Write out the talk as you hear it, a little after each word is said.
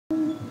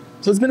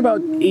So it's been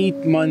about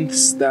 8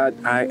 months that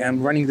I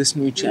am running this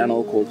new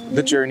channel called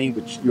The Journey,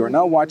 which you are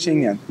now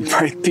watching, and you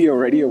might be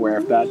already aware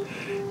of that.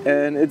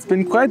 And it's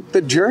been quite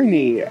the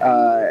journey.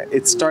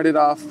 It started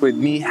off with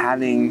me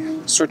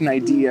having certain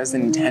ideas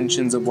and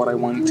intentions of what I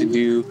wanted to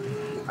do.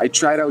 I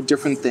tried out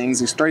different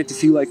things. I started to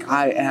feel like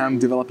I am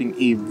developing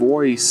a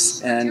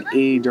voice and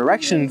a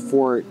direction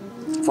for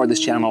this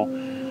channel.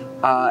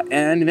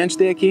 And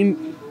eventually I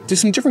came to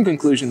some different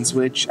conclusions,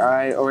 which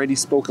I already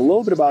spoke a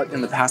little bit about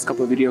in the past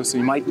couple of videos, so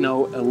you might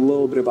know a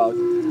little bit about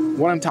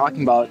what I'm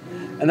talking about.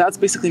 And that's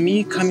basically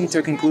me coming to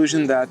a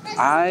conclusion that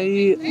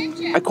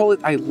I call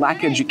it I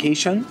lack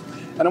education.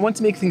 And I want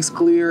to make things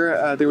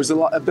clear. There was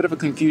a bit of a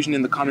confusion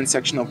in the comment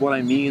section of what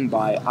I mean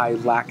by I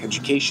lack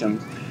education.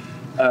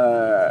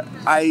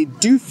 I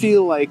do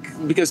feel like,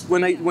 because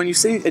when you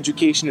say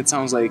education, it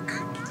sounds like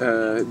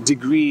a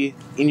degree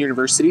in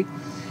university.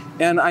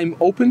 And I'm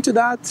open to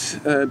that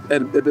a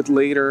bit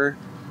later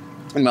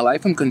in my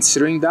life. I'm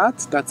considering that.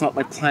 That's not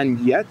my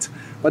plan yet.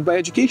 But by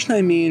education,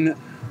 I mean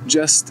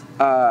just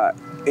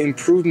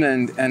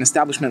improvement and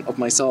establishment of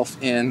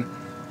myself in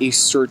a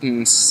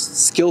certain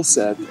skill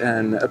set,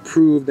 and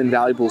approved and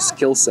valuable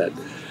skill set.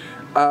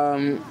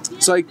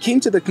 So I came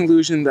to the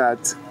conclusion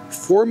that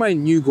for my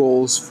new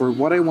goals, for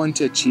what I want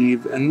to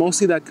achieve, and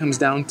mostly that comes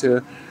down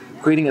to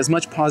creating as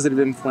much positive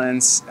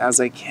influence as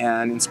I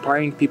can,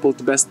 inspiring people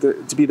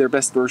to be their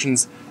best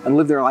versions and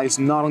live their lives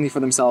not only for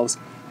themselves,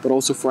 but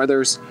also for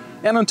others.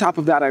 And on top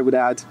of that, I would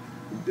add,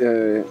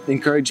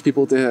 encourage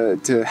people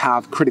to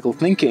have critical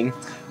thinking.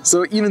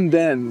 So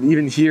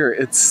even here,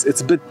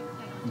 it's a bit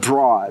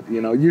broad.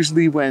 You know,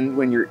 usually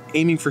when you're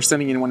aiming for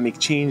something and you want to make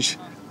change,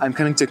 I'm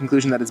coming to a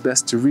conclusion that it's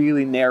best to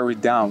really narrow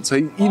it down. So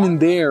even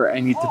there, I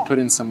need to put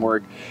in some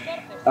work.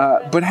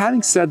 But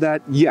having said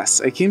that,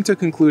 yes, I came to a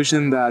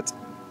conclusion that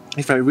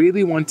if I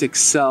really want to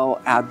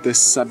excel at this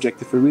subject,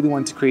 if I really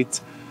want to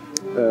create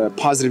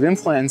positive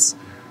influence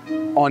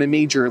on a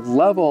major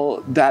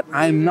level, that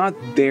I'm not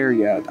there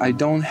yet. I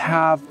don't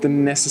have the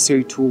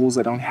necessary tools,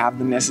 I don't have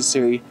the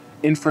necessary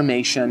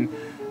information,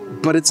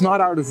 but it's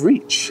not out of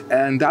reach.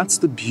 And that's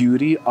the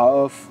beauty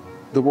of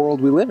the world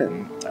we live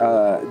in.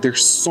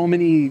 There's so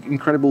many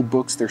incredible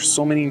books, there's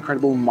so many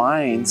incredible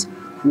minds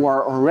who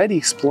are already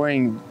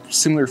exploring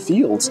similar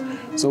fields.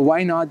 So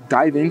why not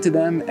dive into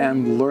them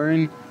and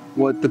learn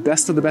what the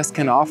best of the best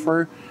can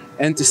offer,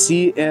 and to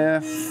see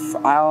if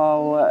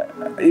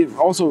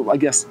also, I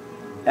guess,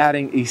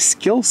 adding a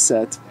skill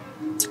set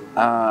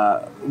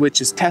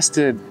which is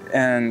tested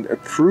and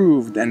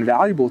approved and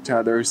valuable to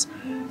others,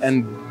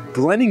 and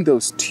blending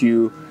those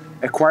two,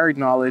 acquired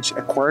knowledge,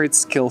 acquired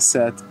skill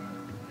set,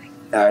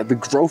 the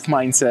growth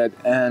mindset,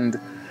 and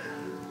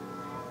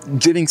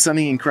giving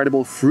something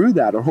incredible through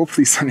that, or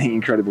hopefully something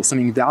incredible,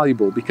 something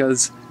valuable,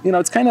 because, you know,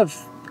 it's kind of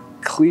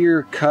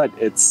clear cut.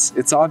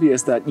 It's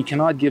obvious that you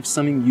cannot give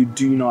something you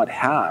do not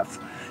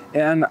have.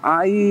 And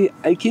I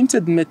came to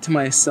admit to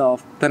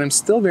myself that I'm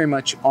still very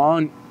much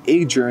on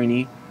a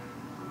journey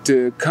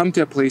to come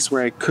to a place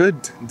where I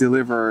could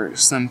deliver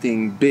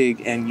something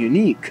big and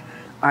unique.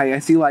 I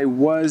feel I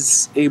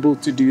was able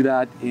to do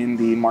that in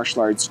the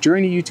Martial Arts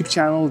Journey YouTube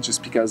channel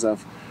just because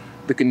of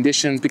the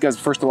conditions. Because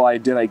first of all, I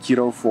did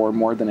Aikido for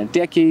more than a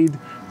decade,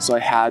 so I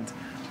had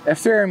a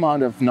fair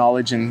amount of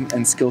knowledge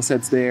and skill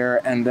sets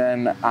there. And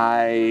then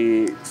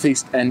I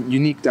faced a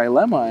unique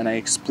dilemma, and I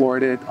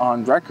explored it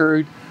on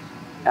record,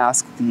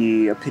 asked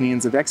the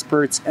opinions of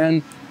experts,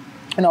 and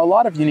a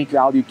lot of unique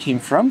value came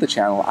from the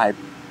channel. I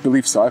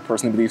believe so. I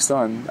personally believe so,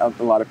 and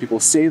a lot of people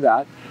say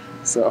that,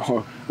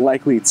 so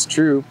likely it's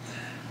true.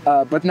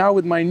 But now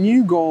with my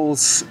new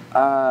goals,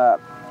 I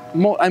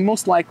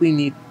most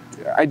likely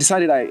I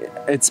decided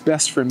it's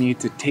best for me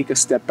to take a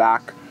step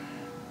back,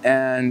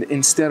 and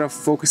instead of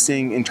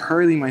focusing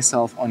entirely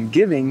myself on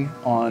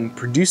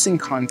producing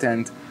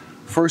content,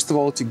 first of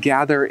all, to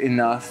gather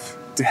enough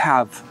to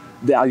have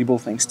valuable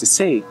things to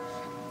say.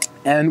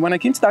 And when I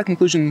came to that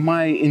conclusion,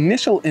 my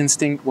initial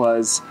instinct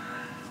was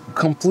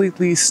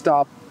completely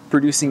stop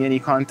producing any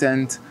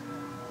content,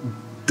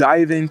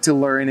 dive into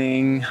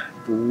learning,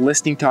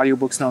 listening to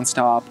audiobooks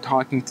nonstop,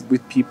 talking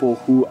with people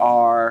who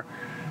are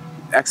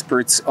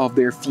experts of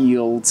their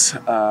fields,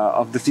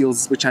 of the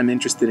fields which I'm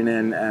interested in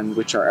and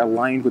which are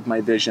aligned with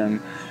my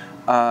vision.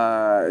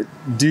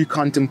 Do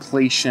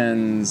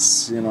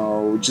contemplations, you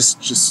know,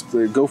 just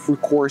go through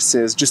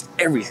courses, just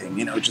everything,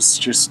 you know,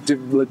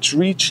 let's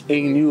reach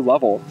a new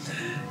level.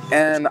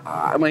 And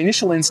my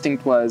initial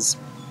instinct was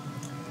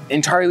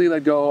entirely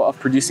let go of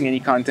producing any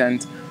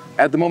content.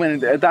 At the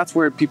moment, that's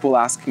where people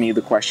ask me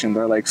the question.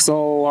 They're like,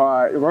 so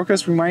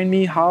Rokas, remind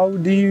me, how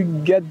do you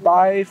get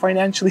by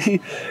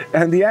financially?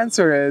 And the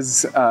answer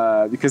is,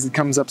 because it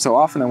comes up so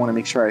often, I want to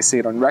make sure I say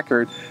it on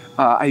record,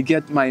 I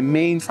get my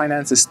main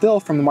finances still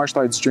from the Martial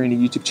Arts Journey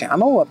YouTube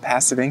channel, a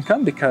passive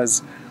income,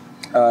 because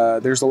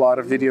there's a lot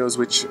of videos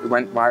which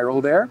went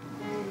viral there.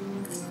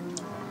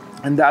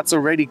 And that's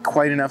already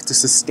quite enough to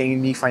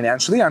sustain me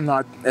financially. I'm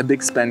not a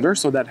big spender,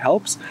 so that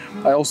helps.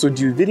 I also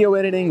do video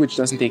editing, which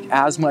doesn't take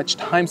as much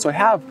time. So I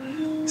have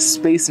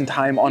space and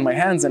time on my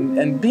hands,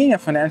 and being a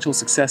financial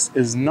success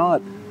is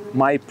not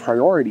my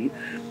priority.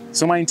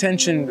 So my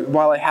intention,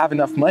 while I have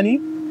enough money,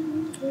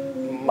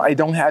 I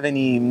don't have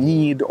any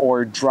need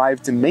or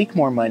drive to make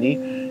more money,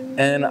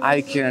 and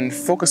I can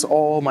focus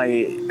all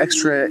my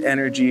extra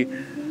energy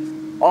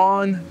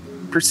on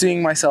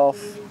pursuing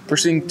myself,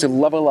 pursuing to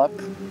level up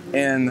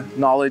in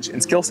knowledge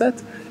and skill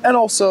set, and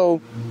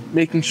also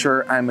making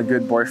sure I'm a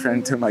good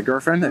boyfriend to my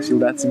girlfriend. I feel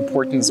that's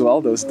important as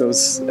well.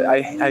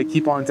 I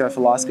keep on to a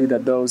philosophy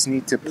that those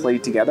need to play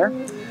together.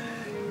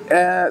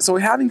 So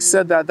having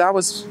said that, that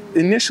was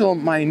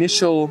my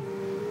initial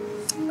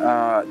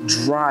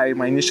drive,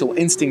 my initial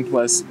instinct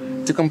was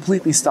to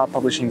completely stop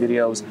publishing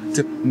videos,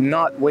 to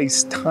not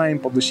waste time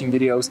publishing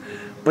videos.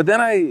 But then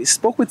I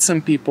spoke with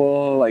some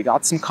people, I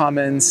got some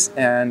comments,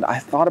 and I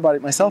thought about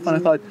it myself, and I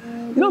thought,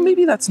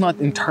 maybe that's not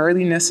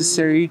entirely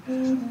necessary.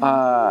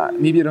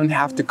 Maybe I don't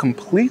have to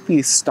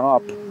completely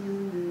stop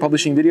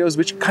publishing videos,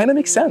 which kind of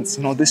makes sense.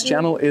 This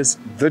channel is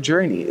the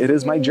journey. It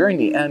is my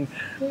journey. And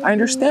I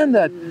understand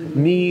that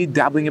me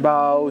dabbling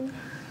about,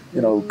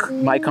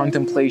 my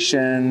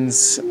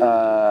contemplations,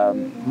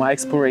 my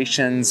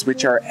explorations,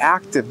 which are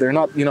active, they're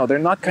not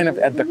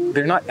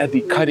at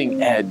the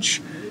cutting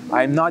edge.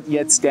 I'm not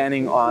yet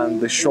standing on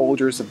the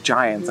shoulders of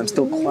giants. I'm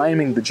still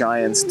climbing the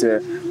giants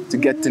to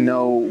get to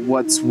know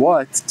what's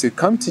what, to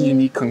come to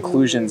unique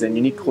conclusions and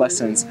unique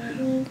lessons.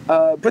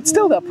 But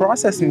still, that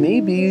process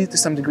may be to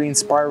some degree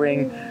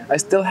inspiring. I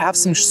still have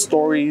some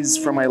stories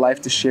from my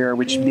life to share,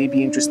 which may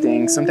be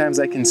interesting. Sometimes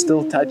I can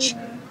still touch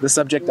the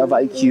subject of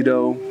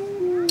Aikido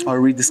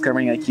or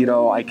rediscovering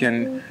Aikido.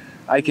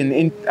 I can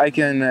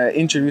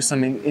interview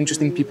some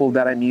interesting people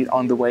that I meet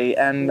on the way.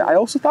 And I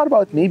also thought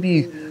about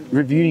maybe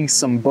reviewing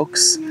some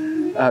books,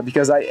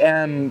 because I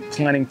am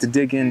planning to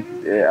dig in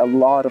a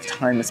lot of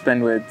time to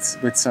spend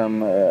with some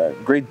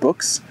great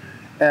books.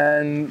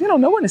 And,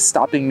 no one is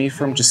stopping me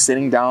from just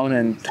sitting down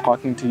and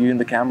talking to you in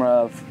the camera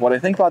of what I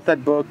think about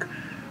that book,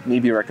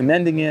 maybe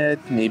recommending it,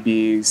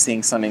 maybe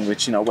saying something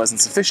which, wasn't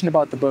sufficient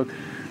about the book.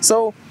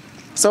 So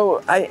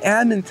I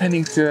am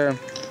intending to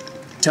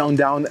tone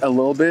down a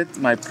little bit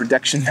my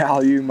production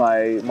value,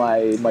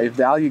 my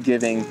value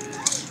giving.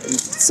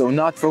 So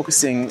not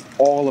focusing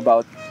all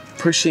about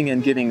pushing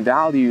and giving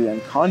value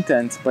and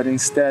content, but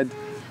instead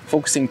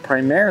focusing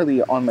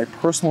primarily on my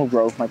personal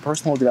growth, my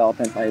personal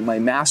development, my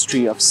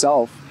mastery of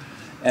self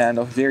and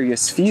of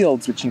various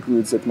fields, which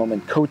includes at the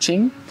moment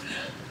coaching,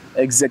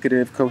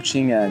 executive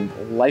coaching, and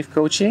life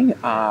coaching.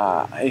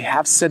 I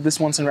have said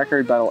this once on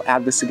record, but I'll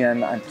add this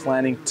again. I'm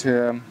planning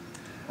to,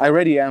 I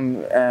already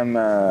am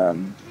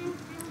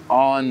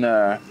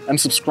I'm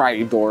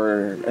subscribed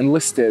or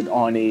enlisted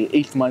on a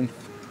 8-month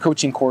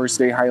coaching course,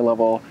 very high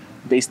level,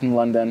 based in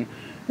London.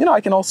 I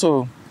can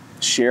also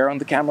share on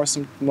the camera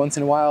once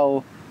in a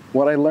while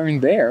what I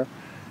learned there.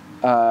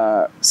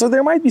 So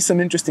there might be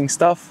some interesting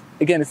stuff.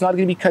 Again, it's not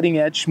going to be cutting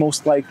edge,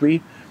 most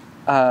likely.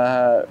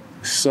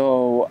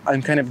 So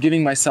I'm kind of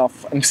giving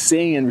myself, I'm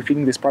saying and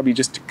repeating this probably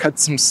just to cut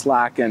some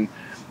slack and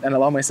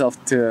allow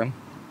myself to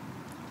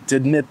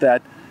admit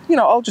that,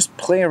 I'll just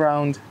play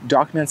around,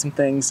 document some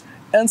things,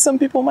 and some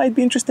people might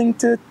be interested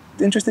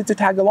to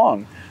tag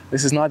along.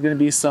 This is not going to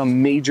be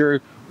some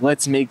major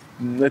let's make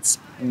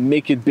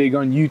it big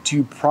on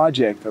YouTube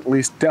project, at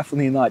least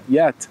definitely not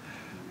yet.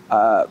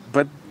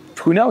 But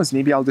who knows,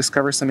 maybe I'll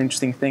discover some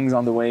interesting things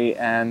on the way,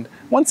 and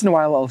once in a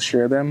while I'll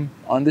share them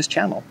on this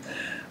channel.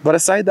 But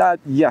aside that,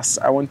 yes,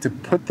 I want to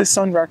put this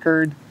on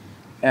record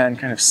and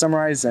kind of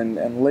summarize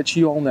and let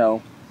you all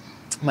know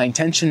my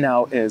intention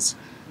now is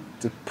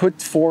to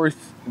put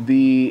forth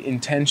the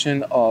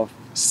intention of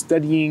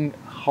studying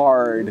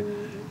hard,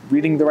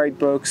 reading the right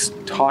books,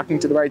 talking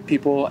to the right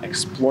people,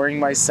 exploring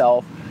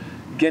myself,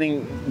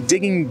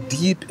 digging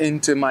deep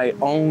into my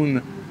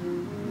own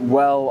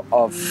well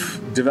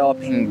of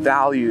developing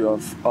value,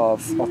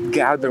 of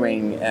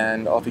gathering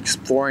and of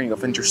exploring,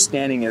 of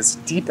understanding as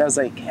deep as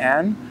I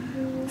can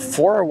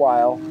for a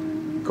while,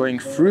 going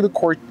through the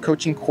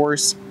coaching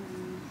course,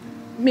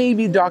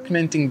 maybe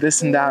documenting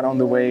this and that on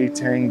the way,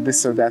 telling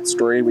this or that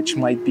story which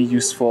might be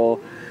useful,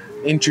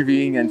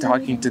 interviewing and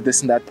talking to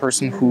this and that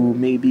person who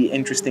may be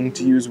interesting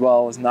to you as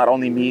well as not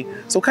only me.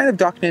 So kind of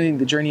documenting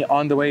the journey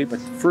on the way, but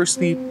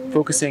firstly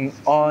focusing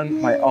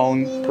on my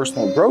own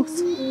personal growth,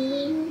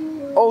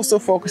 also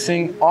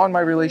focusing on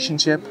my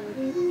relationship,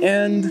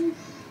 and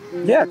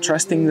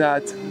trusting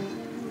that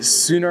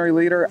sooner or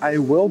later I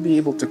will be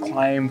able to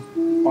climb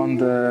on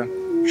the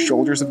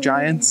shoulders of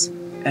giants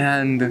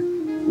and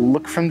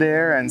look from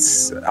there and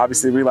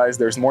obviously realize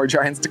there's more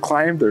giants to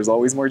climb. There's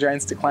always more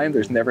giants to climb.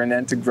 There's never an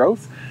end to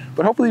growth.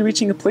 But hopefully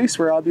reaching a place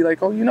where I'll be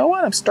like, oh, you know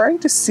what? I'm starting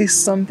to see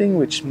something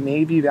which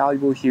may be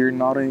valuable here,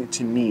 not only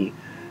to me.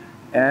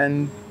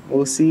 And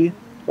we'll see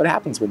what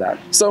happens with that.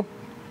 So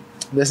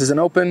this is an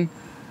open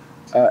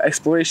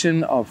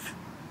exploration of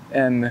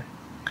and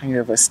kind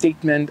of a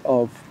statement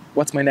of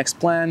what's my next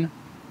plan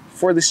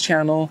for this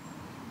channel,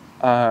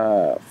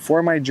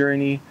 for my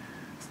journey.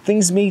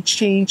 Things may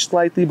change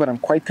slightly, but I'm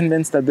quite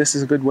convinced that this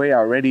is a good way.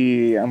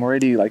 I'm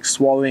already like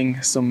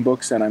swallowing some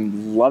books and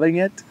I'm loving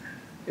it.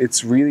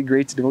 It's really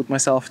great to devote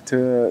myself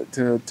to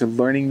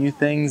learning new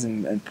things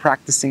and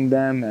practicing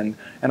them. And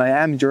I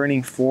am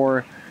yearning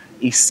for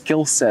a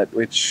skill set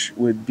which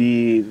would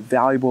be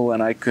valuable,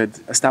 and I could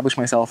establish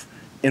myself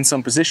in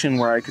some position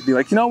where I could be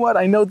like, you know what,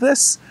 I know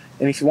this,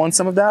 and if you want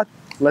some of that,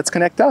 let's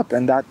connect up.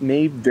 And that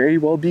may very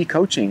well be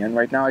coaching. And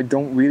right now I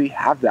don't really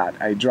have that.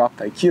 I dropped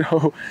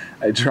Aikido,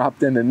 I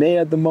dropped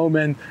MMA at the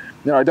moment.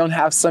 I don't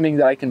have something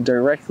that I can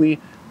directly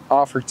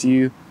offer to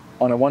you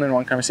on a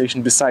one-on-one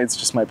conversation besides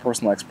just my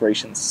personal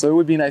explorations. So it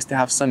would be nice to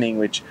have something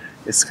which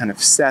is kind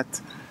of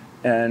set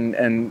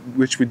and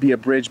which would be a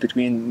bridge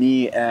between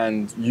me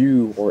and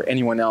you or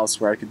anyone else,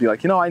 where I could be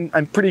like,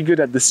 I'm pretty good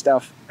at this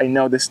stuff. I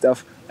know this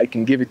stuff. I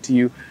can give it to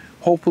you.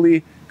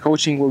 Hopefully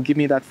coaching will give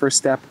me that first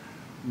step.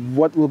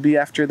 What will be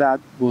after that,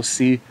 we'll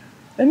see.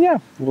 And yeah,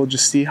 we'll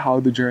just see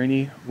how the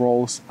journey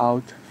rolls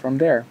out from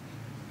there.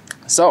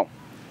 So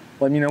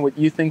let me know what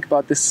you think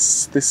about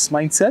this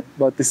mindset,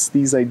 about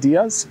these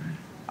ideas.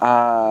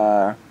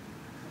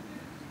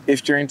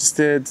 If you're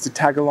interested to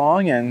tag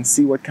along and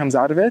see what comes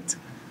out of it,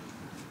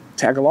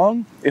 tag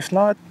along. If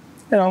not,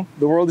 the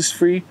world is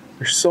free.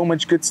 There's so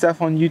much good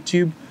stuff on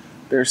YouTube.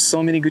 There's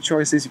so many good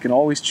choices. You can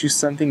always choose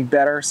something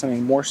better,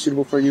 something more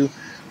suitable for you.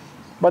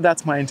 But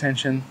that's my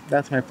intention.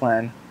 That's my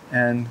plan.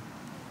 And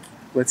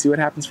let's see what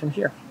happens from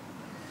here.